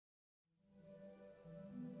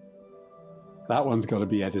That one's got to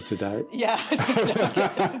be edited out. Yeah.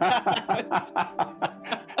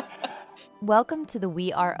 Welcome to the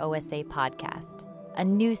We Are OSA podcast, a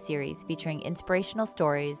new series featuring inspirational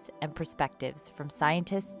stories and perspectives from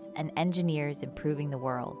scientists and engineers improving the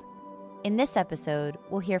world. In this episode,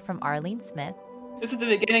 we'll hear from Arlene Smith. This is the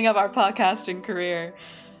beginning of our podcasting career.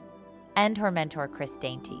 And her mentor, Chris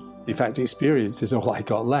Dainty. In fact, experience is all I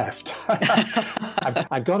got left.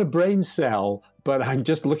 I've got a brain cell, but I'm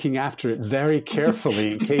just looking after it very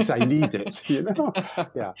carefully in case I need it, you know?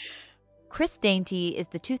 Yeah. Chris Dainty is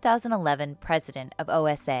the 2011 president of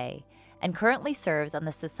OSA and currently serves on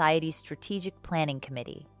the Society's Strategic Planning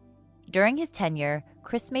Committee. During his tenure,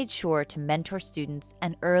 Chris made sure to mentor students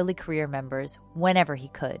and early career members whenever he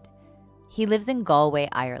could. He lives in Galway,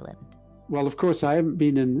 Ireland. Well, of course, I haven't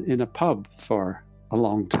been in a pub for a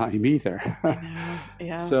long time either.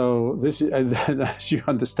 Yeah. So this, as you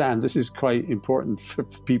understand, this is quite important for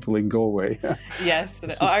people in Galway. Yes,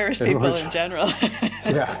 Irish people in general.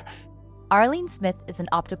 Yeah. Arlene Smith is an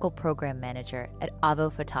optical program manager at Avo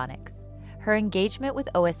Photonics. Her engagement with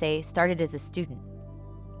OSA started as a student.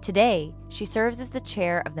 Today, she serves as the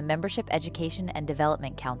chair of the Membership Education and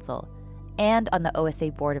Development Council and on the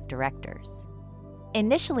OSA Board of Directors.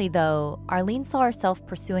 Initially, though, Arlene saw herself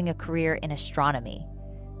pursuing a career in astronomy.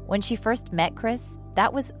 When she first met Chris,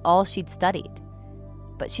 that was all she'd studied.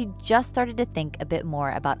 But she just started to think a bit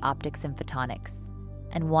more about optics and photonics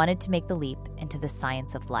and wanted to make the leap into the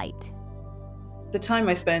science of light. The time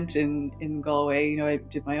I spent in Galway, I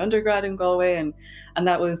did my undergrad in Galway, and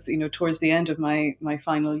that was, towards the end of my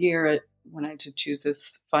final year when I had to choose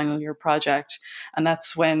this final year project. And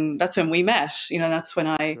that's when we met, that's when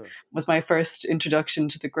I was my first introduction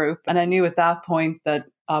to the group. And I knew at that point that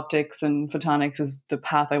optics and photonics is the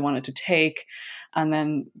path I wanted to take. And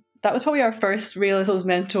then that was probably our first real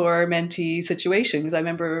mentor-mentee situation, because I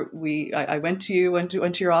remember I went to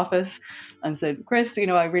your office and said, Chris,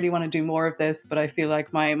 I really want to do more of this, but I feel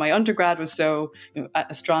like my undergrad was so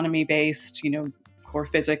astronomy based, core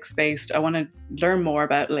physics based. I want to learn more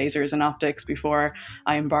about lasers and optics before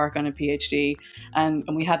I embark on a PhD. And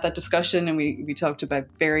we had that discussion, and we talked about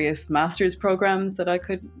various master's programs that I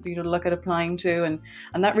could look at applying to, and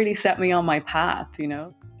that really set me on my path.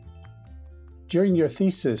 During your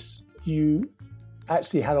thesis, you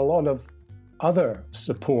actually had a lot of other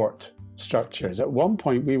support structures. At one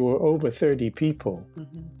point, we were over 30 people,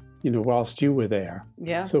 whilst you were there.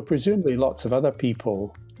 Yeah. So presumably lots of other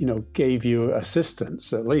people, gave you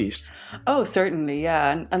assistance at least. Oh, certainly,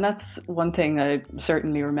 yeah. And that's one thing that I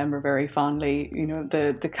certainly remember very fondly,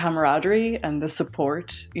 the camaraderie and the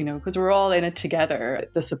support, because we're all in it together.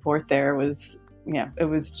 The support there was, it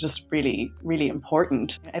was just really, really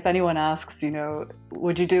important. If anyone asks,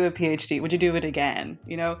 would you do a PhD? Would you do it again?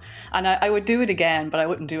 And I would do it again, but I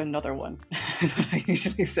wouldn't do another one, I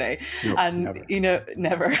usually say. No, and, never.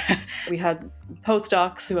 Never. We had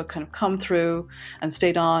postdocs who had kind of come through and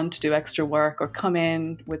stayed on to do extra work or come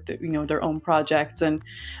in with, their own projects. And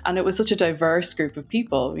it was such a diverse group of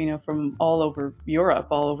people, from all over Europe,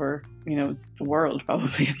 all over, the world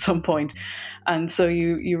probably at some point. And so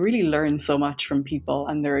you really learn so much from people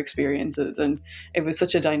and their experiences. And it was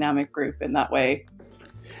such a dynamic group in that way.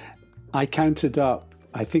 I counted up,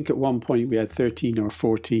 I think at one point we had 13 or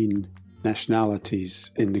 14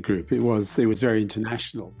 nationalities in the group. It was very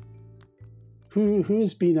international. Who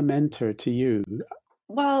has been a mentor to you?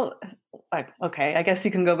 Well, okay, I guess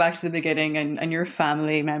you can go back to the beginning and your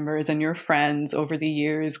family members and your friends over the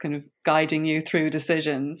years kind of guiding you through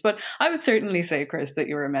decisions. But I would certainly say, Chris, that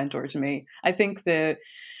you're a mentor to me. I think that,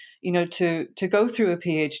 to go through a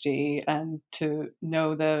PhD and to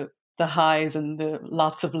know the highs and the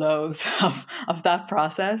lots of lows of that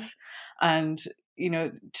process, and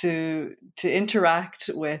to interact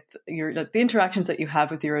with the interactions that you have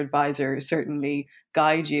with your advisor certainly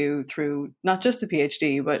guide you through not just the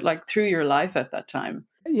PhD, but through your life at that time.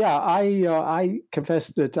 Yeah, I confess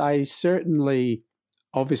that I certainly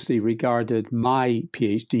obviously regarded my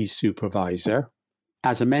PhD supervisor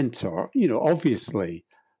as a mentor, obviously.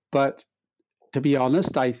 But to be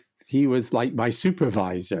honest, he was like my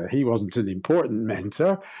supervisor. He wasn't an important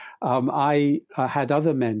mentor. I had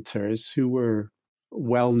other mentors who were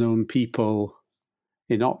well-known people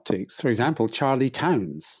in optics. For example, Charlie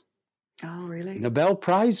Towns. Oh, really? Nobel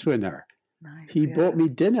Prize winner. Nice, He bought me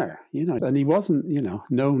dinner, and he wasn't,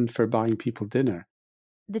 known for buying people dinner.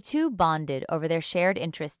 The two bonded over their shared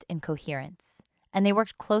interest in coherence, and they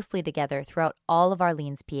worked closely together throughout all of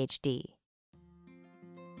Arlene's PhD.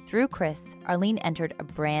 Through Chris, Arlene entered a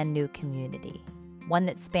brand new community, one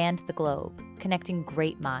that spanned the globe, connecting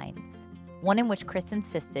great minds, one in which Chris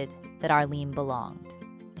insisted that Arlene belonged.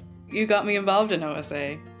 you got me involved in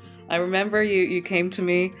OSA. I remember you came to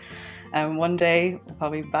me one day,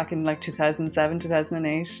 probably back in like 2007,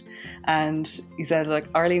 2008, and you said, like,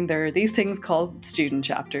 Arlene, there are these things called student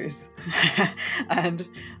chapters, and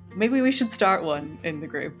maybe we should start one in the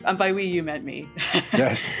group. And by we, you meant me.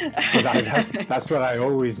 Yes, but that's what I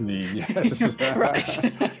always mean. Yes.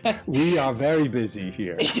 Right. We are very busy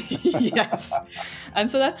here. Yes. And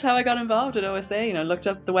so that's how I got involved at OSA. Looked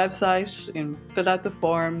up the website, filled out the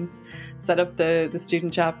forms, set up the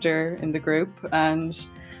student chapter in the group, and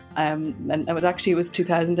it was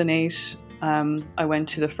 2008. I went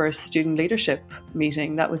to the first student leadership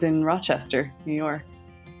meeting that was in Rochester, New York.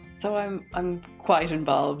 So I'm quite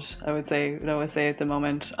involved, I would say, with OSA at the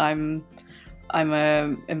moment. I'm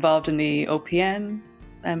involved in the OPN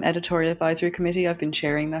editorial advisory committee. I've been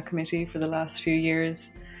chairing that committee for the last few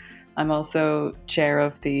years. I'm also chair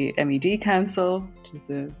of the MED Council, which is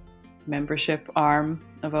the membership arm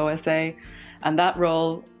of OSA, and that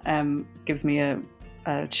role gives me a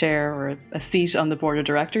chair or a seat on the board of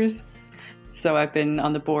directors. So I've been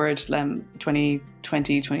on the board 2020,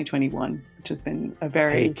 2021, which has been a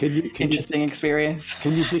very interesting experience.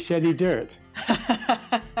 Can you dish any dirt?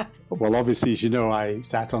 Well, obviously, as you know, I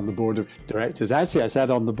sat on the board of directors. Actually, I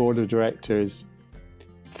sat on the board of directors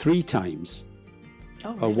 3 times.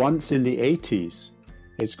 Oh, really? Once in the 80s.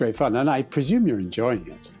 It's great fun, and I presume you're enjoying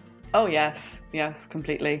it. Oh, yes,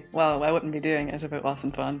 completely. Well, I wouldn't be doing it if it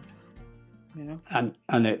wasn't fun. And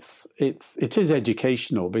it is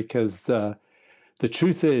educational, because the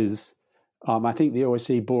truth is, I think the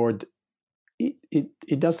OSA board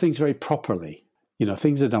it does things very properly.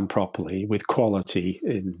 Things are done properly with quality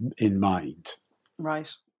in mind.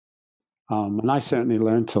 Right. And I certainly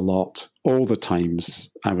learned a lot all the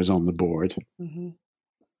times I was on the board. Mm-hmm.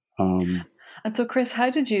 And so, Chris,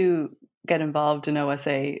 how did you get involved in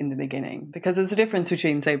OSA in the beginning? Because there's a difference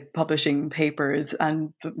between, say, publishing papers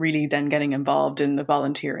and really then getting involved in the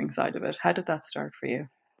volunteering side of it. How did that start for you?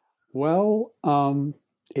 Well,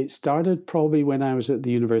 it started probably when I was at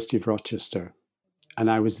the University of Rochester, and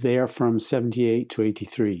I was there from 78 to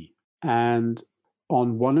 83. And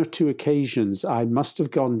on 1 or 2 occasions, I must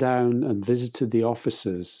have gone down and visited the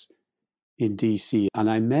offices in DC, and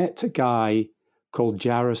I met a guy called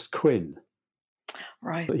Jairus Quinn.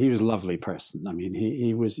 Right. He was a lovely person. I mean,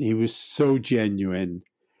 he was so genuine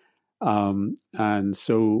and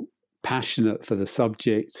so passionate for the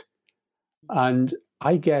subject. And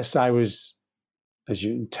I guess I was, as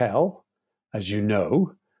you can tell, as you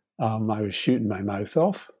know, I was shooting my mouth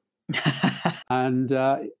off. And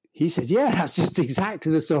he said, yeah, that's just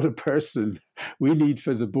exactly the sort of person we need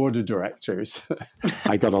for the board of directors.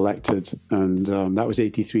 I got elected, and that was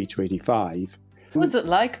 83 to 85. What was it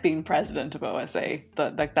like being president of OSA,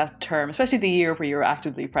 that term, especially the year where you were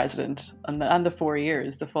actively president, and the 4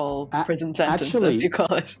 years, the full prison sentence, as you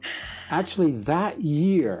call it? Actually, that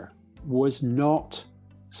year was not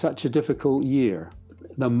such a difficult year.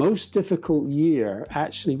 The most difficult year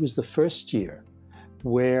actually was the first year,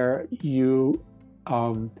 where you,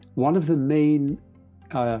 one of the main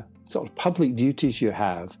sort of public duties you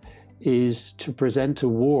have is to present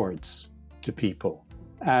awards to people.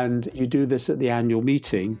 And you do this at the annual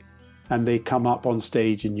meeting, and they come up on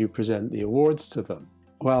stage and you present the awards to them.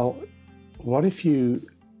 Well, what if you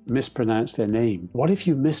mispronounce their name? What if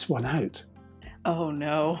you miss one out? Oh,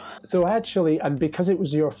 no. So actually, and because it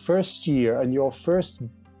was your first year and your first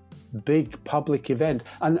big public event,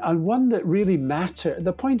 and one that really mattered,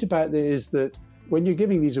 the point about it is that when you're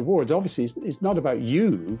giving these awards, obviously it's not about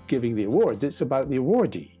you giving the awards, it's about the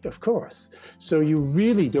awardee, of course. So you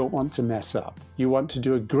really don't want to mess up. You want to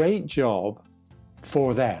do a great job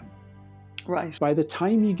for them. Right. By the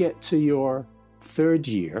time you get to your 3rd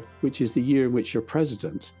year, which is the year in which you're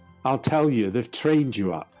president, I'll tell you, they've trained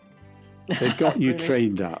you up. They've got you Really?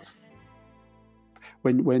 trained up.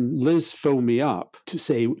 When Liz phoned me up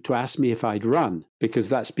to ask me if I'd run, because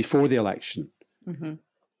that's before the election, Mm-hmm.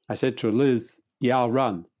 I said to her, Liz, yeah, I'll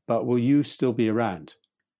run, but will you still be around?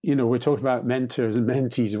 We're talking about mentors and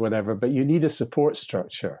mentees or whatever, but you need a support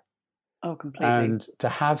structure. Oh, completely. And to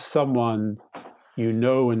have someone you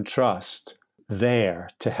know and trust there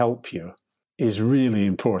to help you is really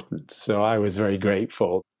important. So I was very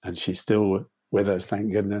grateful, and she's still with us,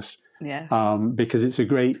 thank goodness. Yeah. Because it's a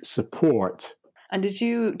great support. And did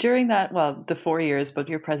you, during that, well, the 4 years, but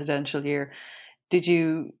your presidential year, did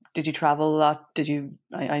you travel a lot?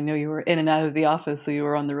 I know you were in and out of the office, so you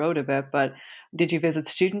were on the road a bit, but did you visit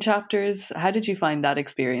student chapters? How did you find that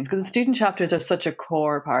experience? Because the student chapters are such a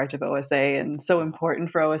core part of OSA and so important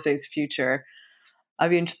for OSA's future. I'd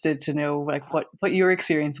be interested to know what your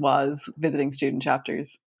experience was visiting student chapters.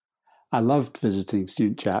 I loved visiting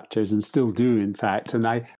student chapters and still do, in fact. And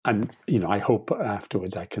I hope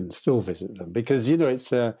afterwards I can still visit them because,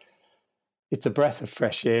 it's a breath of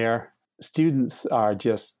fresh air. Students are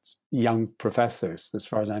just young professors, as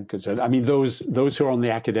far as I'm concerned. I mean, those who are on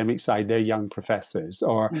the academic side, they're young professors,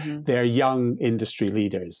 or they're young industry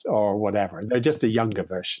leaders, or whatever. They're just a younger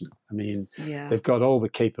version. I mean, they've got all the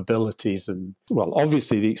capabilities, and well,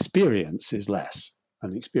 obviously the experience is less,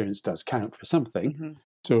 and experience does count for something.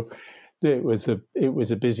 So it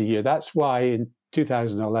was a busy year. That's why in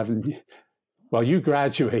 2011. Well, you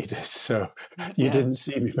graduated, so you didn't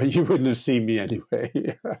see me, but you wouldn't have seen me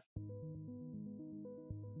anyway.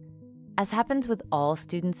 As happens with all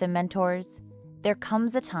students and mentors, there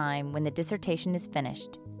comes a time when the dissertation is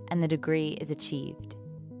finished and the degree is achieved.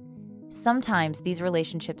 Sometimes these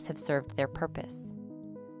relationships have served their purpose,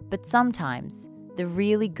 but sometimes the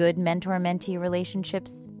really good mentor-mentee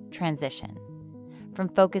relationships transition from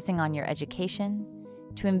focusing on your education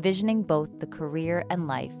to envisioning both the career and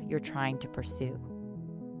life you're trying to pursue.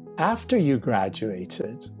 After you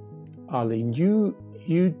graduated, Arlene,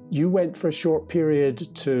 you went for a short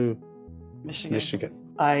period to Michigan.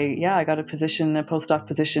 I got a postdoc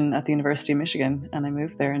position at the University of Michigan, and I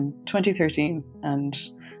moved there in 2013, and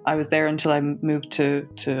I was there until I moved to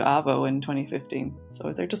AVO in 2015. So I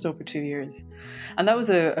was there just over 2 years. And that was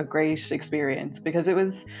a great experience because it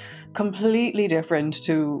was completely different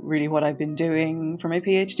to really what I've been doing for my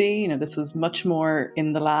PhD. This was much more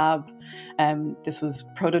in the lab. This was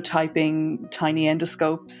prototyping tiny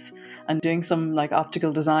endoscopes and doing some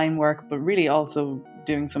optical design work, but really also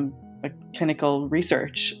doing some clinical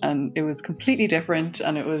research. And it was completely different,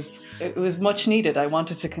 and it was much needed. I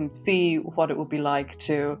wanted to see what it would be like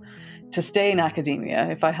to stay in academia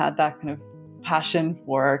if I had that kind of passion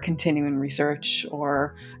for continuing research,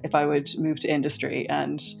 or if I would move to industry.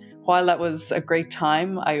 And while that was a great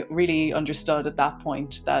time, I really understood at that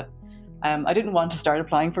point that I didn't want to start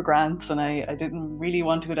applying for grants, and I didn't really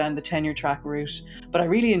want to go down the tenure track route, but I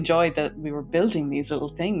really enjoyed that we were building these little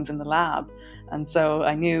things in the lab. And so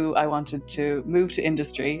I knew I wanted to move to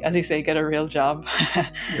industry, as you say, get a real job,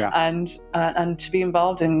 and to be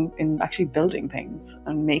involved in actually building things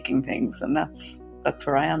and making things. And that's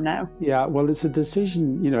where I am now. Yeah, well, it's a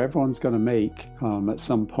decision, everyone's going to make at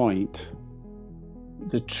some point.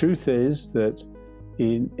 The truth is that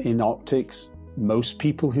in optics, most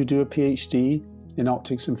people who do a PhD in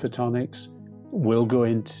optics and photonics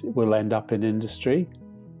will end up in industry.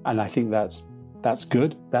 And I think that's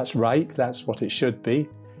good, that's right, that's what it should be.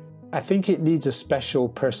 I think it needs a special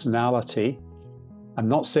personality. I'm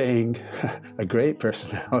not saying a great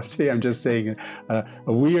personality, I'm just saying a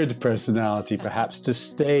weird personality perhaps to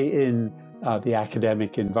stay in the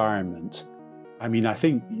academic environment. I mean, I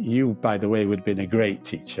think you, by the way, would have been a great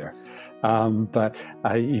teacher, but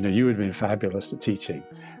you would have been fabulous at teaching.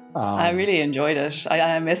 I really enjoyed it.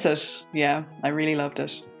 I miss it. Yeah, I really loved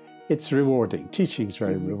it. It's rewarding. Teaching is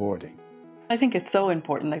very rewarding. I think it's so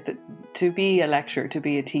important, to be a lecturer, to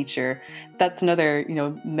be a teacher. That's another,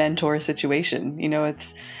 mentor situation. You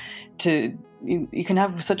can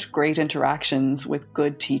have such great interactions with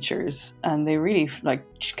good teachers, and they really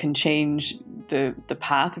can change the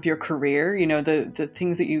path of your career. The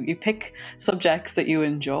things that you pick subjects that you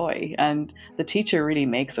enjoy, and the teacher really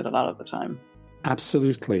makes it a lot of the time.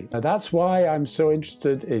 Absolutely. Now, that's why I'm so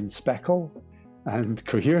interested in speckle and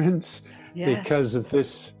coherence, because of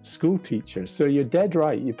this school teacher. So you're dead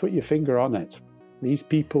right. You put your finger on it. These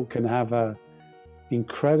people can have an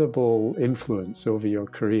incredible influence over your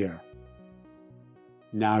career.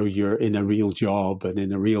 Now you're in a real job and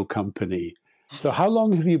in a real company. So how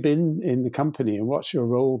long have you been in the company, and what's your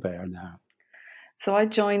role there now? So I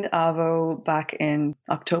joined AVO back in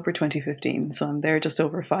October 2015. So I'm there just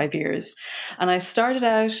over 5 years. And I started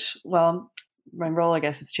out, my role, I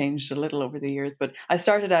guess, has changed a little over the years, but I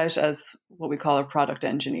started out as what we call a product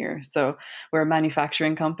engineer. So we're a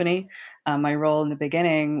manufacturing company. My role in the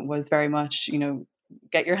beginning was very much,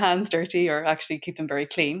 get your hands dirty, or actually keep them very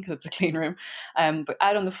clean because it's a clean room. But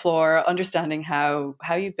out on the floor, understanding how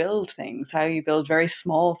you build things, how you build very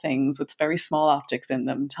small things with very small optics in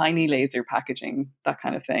them, tiny laser packaging, that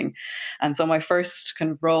kind of thing. And so my first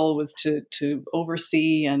kind of role was to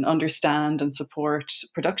oversee and understand and support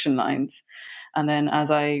production lines. And then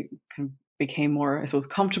as I kind of became more, I suppose,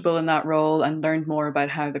 comfortable in that role and learned more about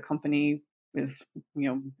how the company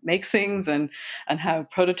makes things and how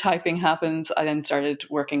prototyping happens, I then started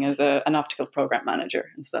working as an optical program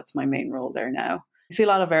manager. And so that's my main role there now. I see a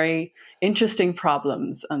lot of very interesting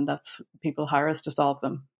problems, and that's people hire us to solve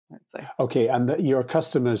them, I'd say. Okay, and your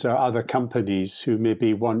customers are other companies who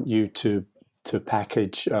maybe want you to to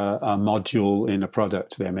package a module in a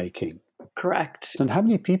product they're making. Correct. And how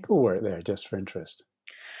many people were there, just for interest?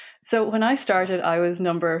 So when I started, I was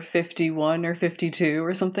number 51 or 52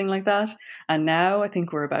 or something like that. And now I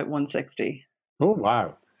think we're about 160. Oh,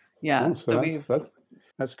 wow. Yeah. Oh, so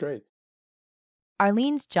that's great.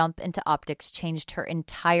 Arlene's jump into optics changed her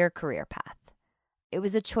entire career path. It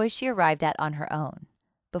was a choice she arrived at on her own,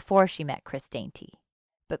 before she met Chris Dainty.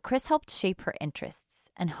 But Chris helped shape her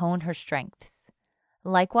interests and hone her strengths.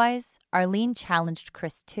 Likewise, Arlene challenged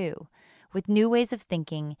Chris too, with new ways of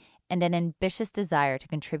thinking and an ambitious desire to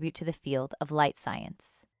contribute to the field of light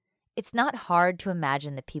science. It's not hard to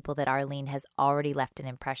imagine the people that Arlene has already left an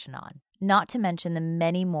impression on, not to mention the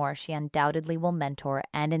many more she undoubtedly will mentor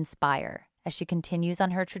and inspire as she continues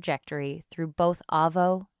on her trajectory through both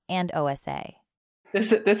AVO and OSA.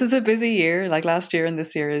 This is a busy year. Like last year and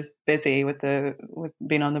this year is busy with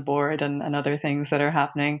being on the board and other things that are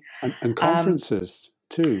happening. And conferences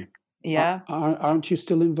too. Yeah. Aren't you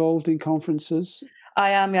still involved in conferences?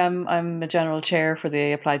 I am. I'm a general chair for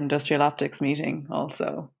the Applied Industrial Optics meeting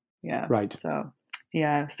also. Yeah. Right. So,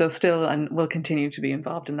 yeah. So still, and will continue to be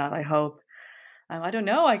involved in that, I hope. I don't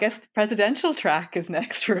know. I guess the presidential track is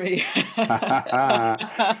next for me.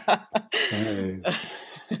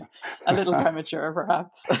 A little premature,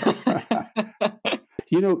 perhaps.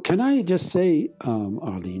 Can I just say,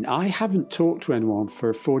 Arlene, I haven't talked to anyone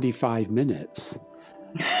for 45 minutes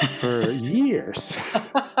for years.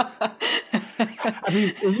 I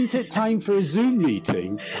mean, isn't it time for a Zoom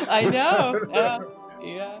meeting? I know.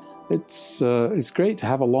 Yeah. It's great to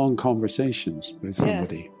have a long conversations with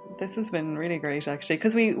somebody. Yes. This has been really great, actually,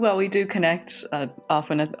 because we do connect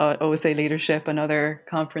often at OSA Leadership and other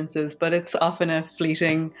conferences, but it's often a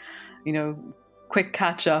fleeting, quick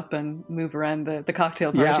catch up and move around the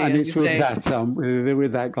cocktail party. Yeah, and it's with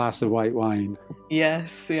that glass of white wine.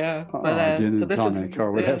 Yes, yeah. Gin and tonic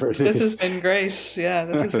or whatever it is. This has been great. Yeah,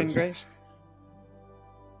 this has been great.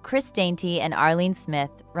 Chris Dainty and Arlene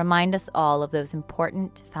Smith remind us all of those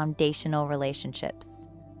important foundational relationships,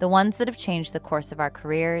 the ones that have changed the course of our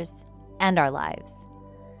careers and our lives.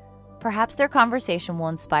 Perhaps their conversation will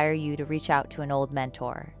inspire you to reach out to an old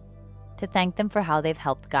mentor, to thank them for how they've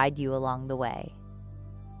helped guide you along the way.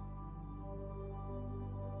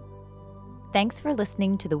 Thanks for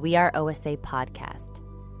listening to the We Are OSA podcast.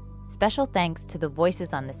 Special thanks to the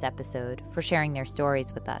voices on this episode for sharing their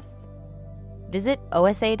stories with us. Visit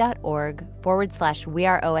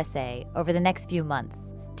osa.org/weareosa over the next few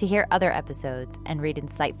months to hear other episodes and read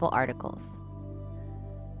insightful articles.